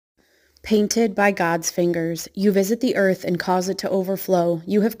Painted by God's fingers, you visit the earth and cause it to overflow.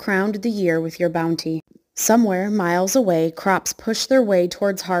 You have crowned the year with your bounty. Somewhere, miles away, crops push their way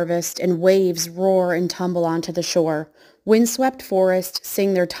towards harvest and waves roar and tumble onto the shore. Windswept forests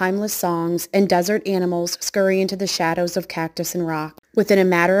sing their timeless songs, and desert animals scurry into the shadows of cactus and rock. Within a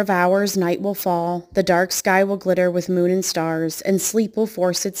matter of hours, night will fall, the dark sky will glitter with moon and stars, and sleep will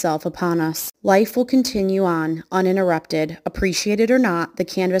force itself upon us. Life will continue on, uninterrupted. Appreciate it or not, the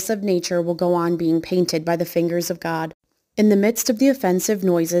canvas of nature will go on being painted by the fingers of God. In the midst of the offensive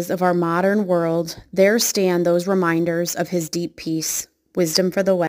noises of our modern world, there stand those reminders of his deep peace. Wisdom for the way.